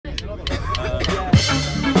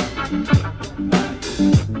This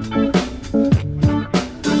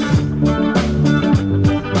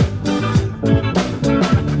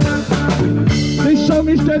song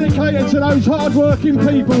is dedicated to those hard-working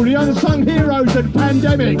people, the unsung heroes of the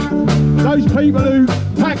pandemic. Those people who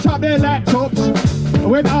packed up their laptops and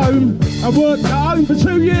went home and worked at home for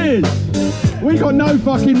 2 years. We got no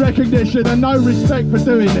fucking recognition and no respect for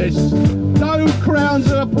doing this. No crowns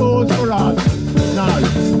of applause for us. No.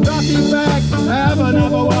 Knock it back, have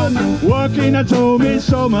another one. Working at home is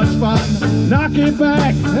so much fun. Knock it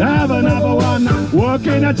back, have another one.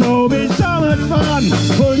 Working at home is so much fun.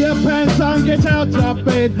 Pull your pants on, get out of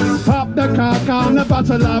bed. Pop the cock on the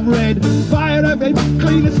bottle of red. Fire up it,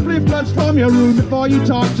 clean the spliffers from your room before you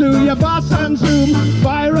talk to your boss on Zoom.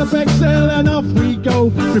 Fire up Excel and off we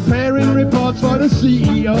go. Preparing reports for the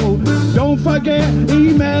CEO. Don't forget,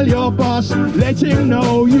 email your boss. Let him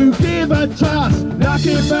know you give a toss. Knock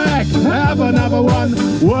it back, have another one.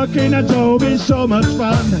 Working at home is so much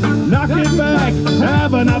fun. Knock it back,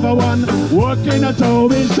 have another one. Working at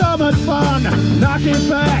home is so much fun. Knock it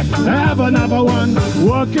back, have another one.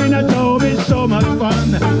 Working at home is so much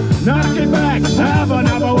fun. Knock it back, have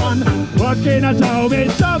another one. Working at home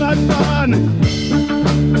is so much fun.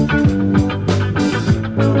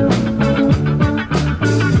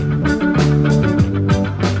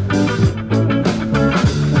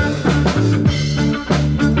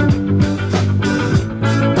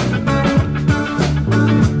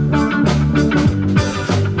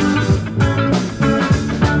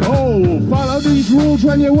 Rules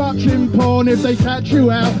when you're watching porn. If they catch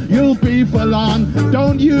you out, you'll be full on.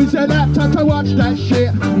 Don't use a laptop to watch that shit.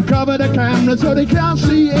 And cover the camera so they can't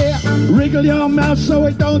see it. Wriggle your mouth so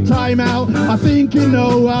it don't time out. I think you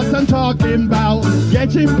know what I'm talking about.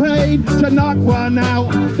 Getting paid to knock one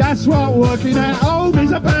out. That's what working at home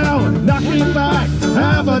is about. Knock it back,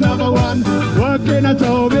 have another one. Working at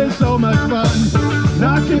home is so much fun.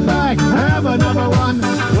 Knock it back, have another one.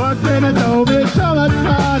 Working at home is so much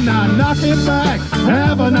fun. Now knock it back,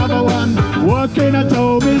 have another one. Working at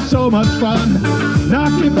home is so much fun.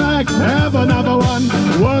 Knock it back, have another one.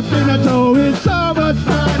 Working at home is so much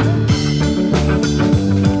fun.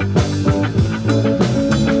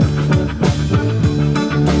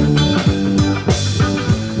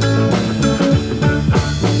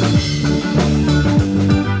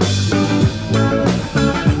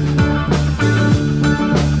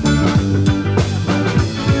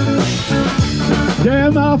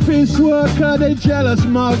 Them office worker, they jealous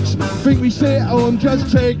mugs. Think we sit home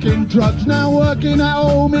just taking drugs. Now working at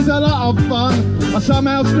home is a lot of fun. I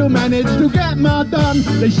somehow still manage to get my done.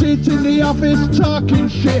 They sit in the office talking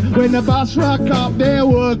shit. When the boss rock up, they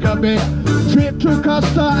work a bit. Trip to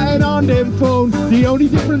Costa and on them phone. The only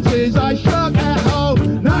difference is I shirk at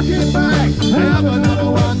home. Knock it back, have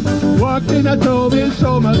another one. Working at home is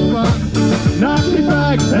so much fun. Knock it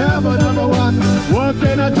back, have another one.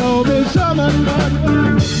 Working at home is so much fun.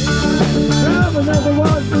 Have another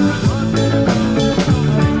one.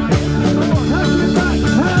 Knock it back,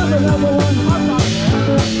 have another one.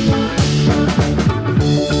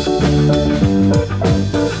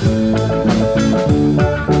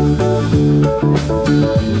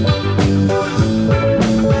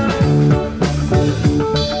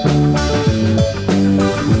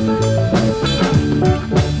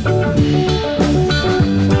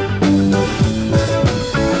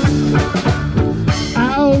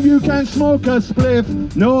 You can smoke a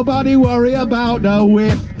spliff, nobody worry about the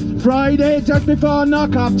whiff. Friday just before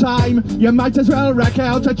knock-off time, you might as well rack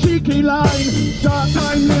out a cheeky line. Short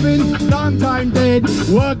time living, long time dead,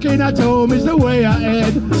 working at home is the way I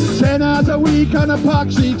head. 10 hours a week on a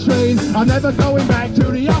Poxy train, I'm never going back to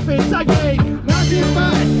the office again. Knock it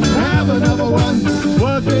back, have another one,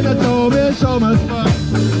 working at home is so much fun.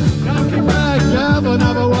 Knock it back, have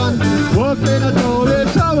another one, working at home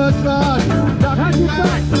is so much fun. Knock it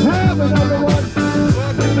back, have another one,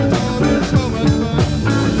 working at home is so much fun.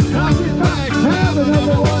 Knock it back, have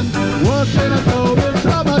another one, working at home is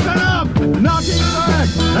so much fun. Knock it back,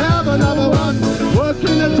 have another one,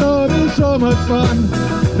 working at home is so much fun.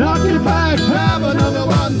 Knock it back, have another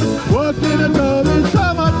one, working at home is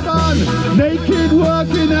so much fun. Naked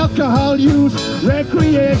working, alcohol use,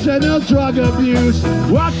 recreational drug abuse,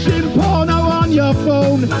 watching porno on your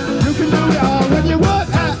phone. You can do it all when you work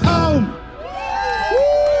at home.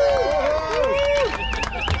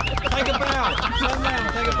 Take a bow. Turn round,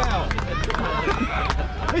 take a bow.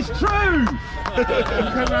 It's true!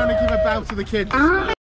 Come round and give a bow to the kids.